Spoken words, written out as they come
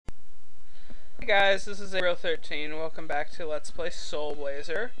Hey guys, this is Ariel13. Welcome back to Let's Play Soul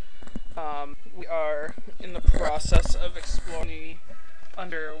Blazer. We are in the process of exploring the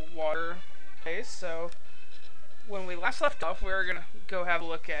underwater place. So, when we last left off, we were gonna go have a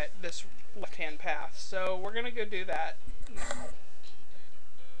look at this left-hand path. So, we're gonna go do that now.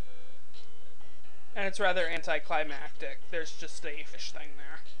 And it's rather anticlimactic. There's just a fish thing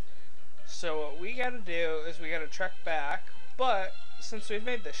there. So, what we gotta do is we gotta trek back, but since we've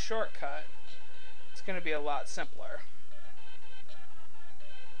made this shortcut, it's going to be a lot simpler.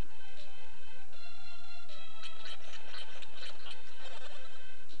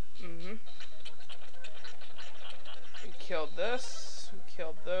 We killed this. We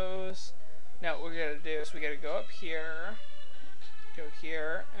killed those. Now what we're going to do is we got to go up here, go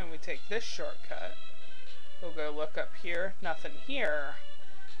here, and we take this shortcut. We'll go look up here. Nothing here.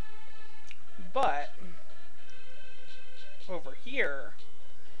 But over here,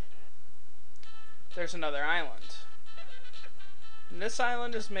 there's another island. And this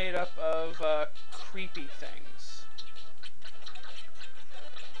island is made up of creepy things.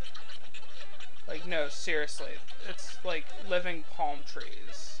 Like, no, seriously. It's like living palm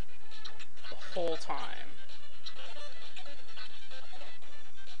trees the whole time.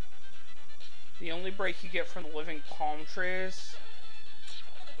 The only break you get from the living palm trees,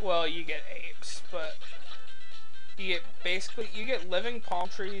 well, you get apes, but you get living palm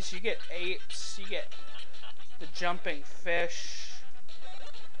trees, you get apes, you get the jumping fish,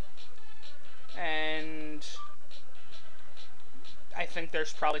 and I think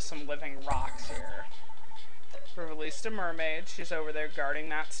there's probably some living rocks here. We released a mermaid. She's over there guarding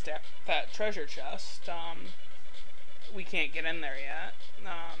that treasure chest. We can't get in there yet.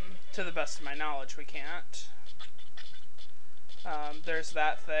 To the best of my knowledge, we can't. There's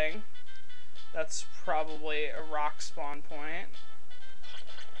that thing. That's probably a rock spawn point.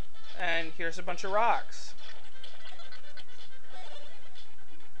 And here's a bunch of rocks.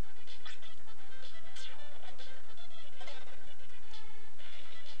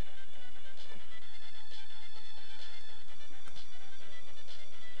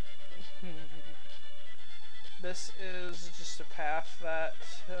 This is just a path that,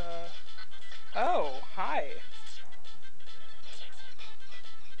 oh, hi.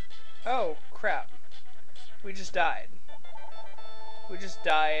 Oh, crap. We just died. We just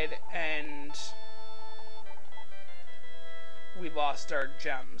died, and we lost our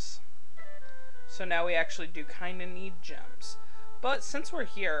gems. So now we actually do kind of need gems. But since we're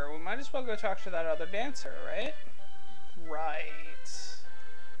here, we might as well go talk to that other dancer, right? Right.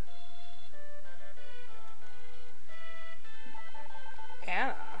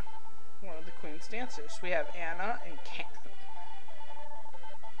 Anna, one of the Queen's dancers. We have Anna and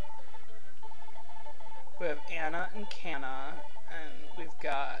We have Anna and Canna, and we've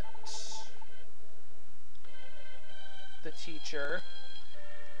got the teacher.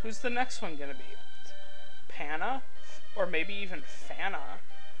 Who's the next one gonna be? Panna? Or maybe even Fanna?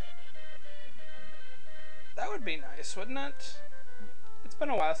 That would be nice, wouldn't it? It's been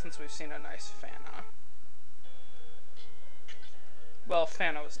a while since we've seen a nice Fanna. Well,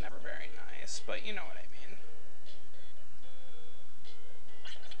 Fanna was never very nice, but you know what I mean.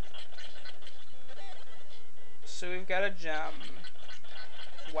 So we've got a gem.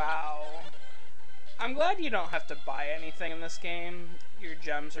 Wow. I'm glad you don't have to buy anything in this game. Your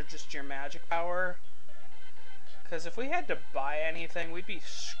gems are just your magic power. Because if we had to buy anything, we'd be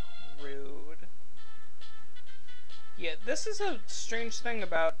screwed. Yeah, this is a strange thing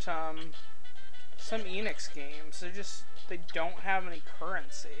about some Enix games. They don't have any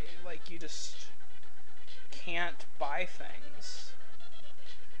currency. Like, you just can't buy things.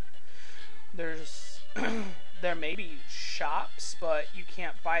 There may be shops, but you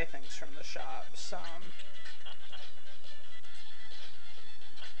can't buy things from the shops.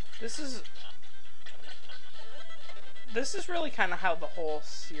 This is really kind of how the whole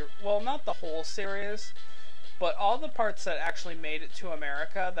well, not the whole series, but all the parts that actually made it to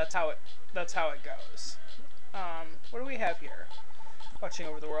America, that's how it goes. What do we have here? Watching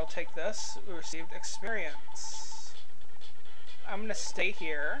over the world, take this. We received experience. I'm gonna stay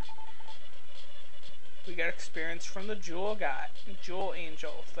here. We got experience from the Jewel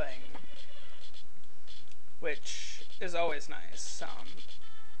Angel thing, which is always nice.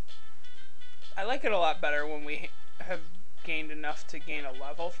 I like it a lot better when we have gained enough to gain a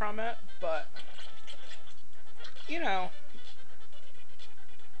level from it, but you know,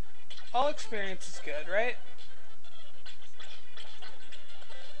 all experience is good, right?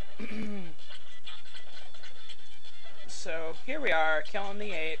 So here we are, killing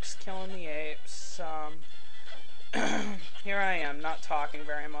the apes. here I am, not talking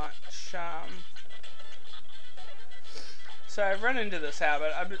very much. So I've run into this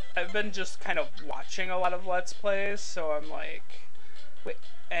habit. I've been just kind of watching a lot of Let's Plays, so I'm like,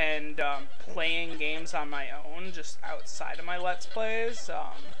 and playing games on my own, just outside of my Let's Plays.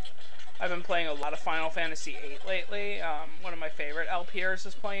 I've been playing a lot of Final Fantasy VIII lately. One of my favorite LPers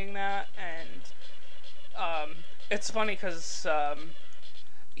is playing that, and it's funny because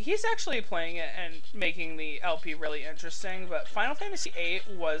he's actually playing it and making the LP really interesting. But Final Fantasy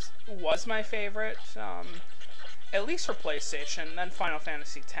VIII was my favorite, at least for PlayStation. Then Final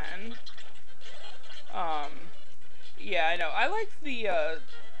Fantasy X. Yeah, I know. I like the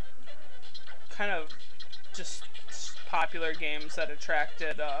kind of just popular games that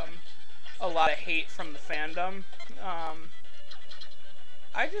attracted a lot of hate from the fandom.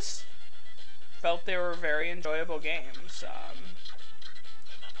 I just felt they were very enjoyable games.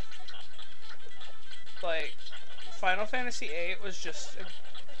 Like, Final Fantasy VIII was just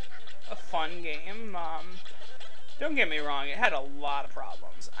a fun game. Don't get me wrong, it had a lot of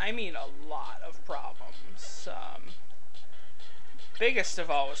problems. I mean, a lot of problems. Biggest of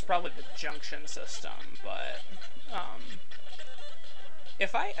all was probably the junction system, but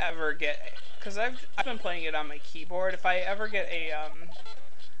if I ever get, because I've been playing it on my keyboard, if I ever get a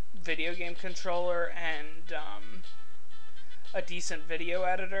video game controller and a decent video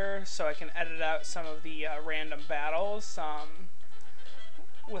editor, so I can edit out some of the random battles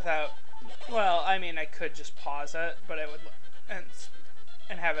without, well, I mean, I could just pause it, but it would,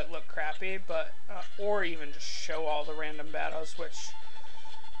 and have it look crappy, but or even just show all the random battles, which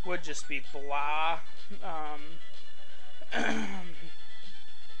would just be blah.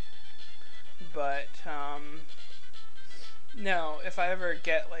 But no, if I ever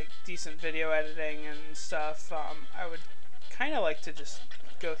get like decent video editing and stuff, I would kind of like to just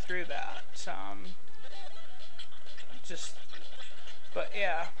go through that. But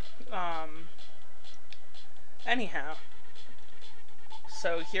yeah. Anyhow,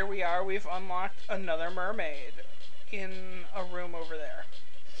 so here we are. We've unlocked another mermaid in a room over there.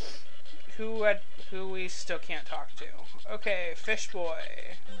 Who we still can't talk to. Okay, Fish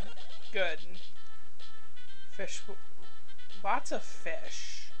Boy. Good. Lots of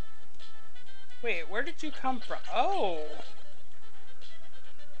fish. Wait, where did you come from? Oh!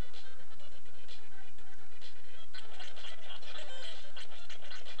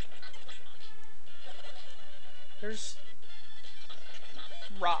 There's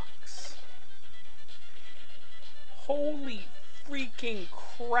rocks. Holy freaking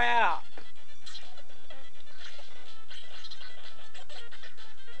crap!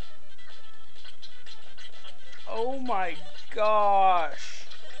 Oh my gosh.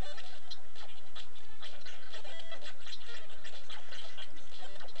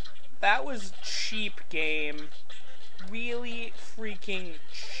 That was cheap, game. Really freaking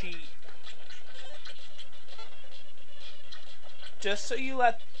cheap. Just so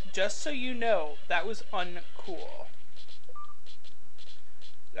you know, that was uncool.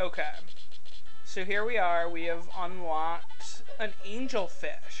 Okay. So here we are. We have unlocked an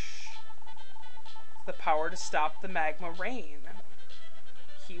angelfish. The power to stop the magma rain.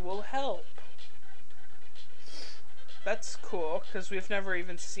 He will help. That's cool, because we've never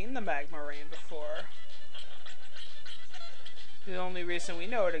even seen the magma rain before. The only reason we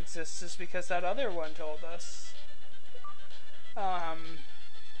know it exists is because that other one told us.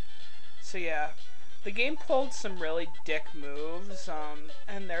 So yeah. The game pulled some really dick moves,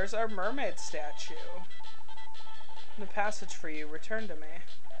 and there's our mermaid statue. The passage for you, return to me.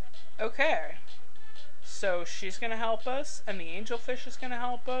 Okay. So she's gonna help us, and the angelfish is gonna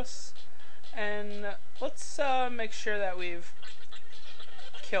help us, and let's make sure that we've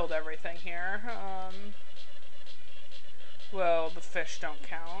killed everything here. Well, the fish don't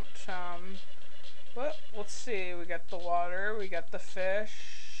count. Well, let's see. We got the water, we got the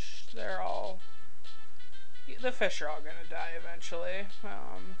fish. The fish are all gonna die eventually.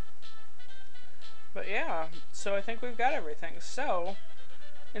 But yeah, so I think we've got everything. So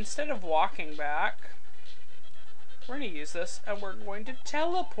instead of walking back, we're going to use this, and we're going to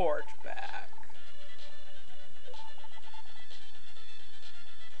teleport back.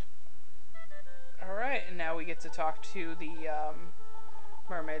 Alright, and now we get to talk to the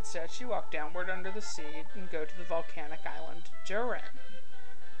mermaid statue. Walk downward under the sea and go to the volcanic island Durin.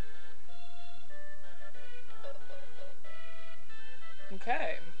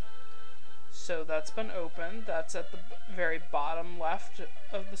 Okay. So that's been opened. That's at the very bottom left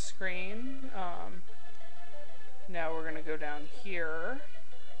of the screen. Now we're going to go down here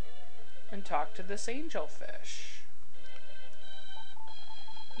and talk to this angelfish.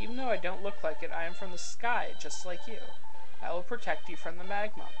 Even though I don't look like it, I am from the sky, just like you. I will protect you from the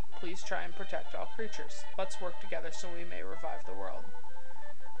magma. Please try and protect all creatures. Let's work together so we may revive the world.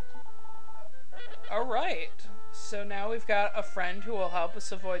 Alright, so now we've got a friend who will help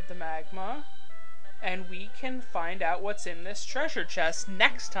us avoid the magma, and we can find out what's in this treasure chest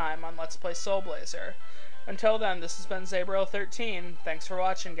next time on Let's Play Soul Blazer. Until then, this has been Zabril13. Thanks for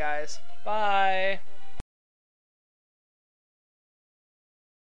watching, guys. Bye!